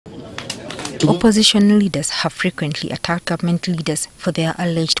Opposition leaders have frequently attacked government leaders for their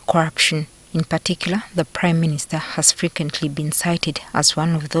alleged corruption. In particular, the Prime Minister has frequently been cited as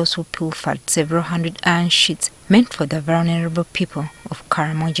one of those who pilfered several hundred iron sheets meant for the vulnerable people of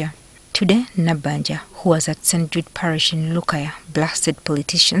Karamoja. Today, Nabbanja, who was at St. Jude Parish in Lukaya, blasted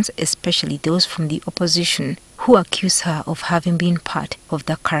politicians, especially those from the opposition, who accuse her of having been part of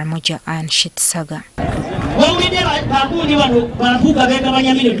the Karamoja iron sheet saga. You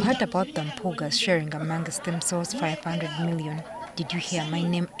heard about the Mpugas sharing amongst themselves 500 million. Did you hear my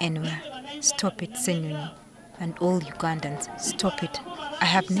name anywhere? Stop it, Senyonyi. And all Ugandans, stop it. I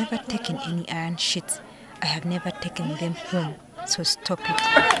have never taken any iron sheets. I have never taken them home. So stop it.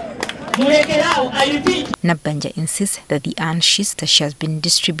 Nabbanja insists that the iron sheets that she has been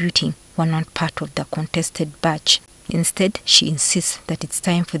distributing were not part of the contested batch. Instead, she insists that it's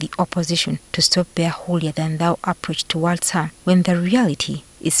time for the opposition to stop their holier-than-thou approach towards her when the reality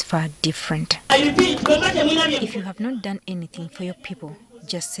is far different. If you have not done anything for your people,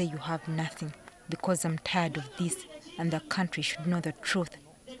 just say you have nothing, because I'm tired of this and the country should know the truth.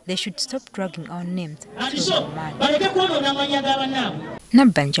 They should stop dragging our names through the mud.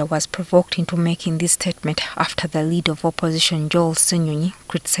 Nabbanja was provoked into making this statement after the leader of opposition, Joel Senyonyi,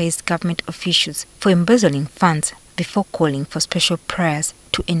 criticized government officials for embezzling funds before calling for special prayers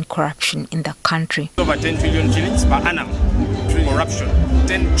to end corruption in the country. Over 10 trillion shillings per annum corruption.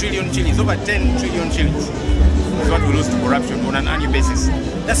 10 trillion shillings, over 10 trillion shillings is what we lose to corruption on an annual basis.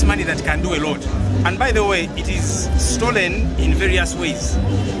 That's money that can do a lot. And by the way, it is stolen in various ways.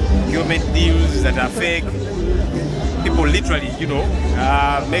 Government deals that are fake. People literally,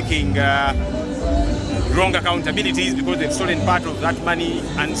 making wrong accountabilities because they've stolen part of that money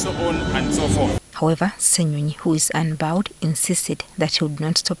and so on and so forth. However, Senyonyi, who is unbowed, insisted that he would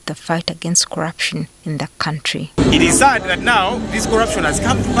not stop the fight against corruption in the country. It is sad that now this corruption has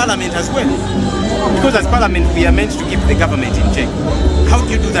come to Parliament as well. Because as Parliament, we are meant to keep the government in check. How do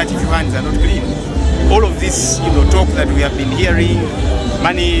you do that if your hands are not clean? All of this, talk that we have been hearing,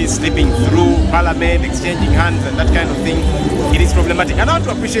 money slipping through Parliament, exchanging hands and that kind of thing, it is problematic. And I want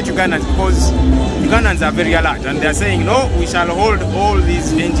to appreciate Ugandans because Ugandans are very alert and they are saying, no, we shall hold all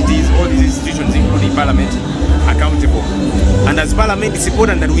these entities, all these institutions, including Parliament, accountable. And as Parliament, it's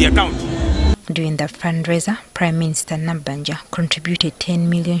important that we account. During the fundraiser, Prime Minister Nabbanja contributed 10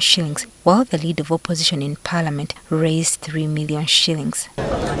 million shillings, while the leader of opposition in Parliament raised 3 million shillings.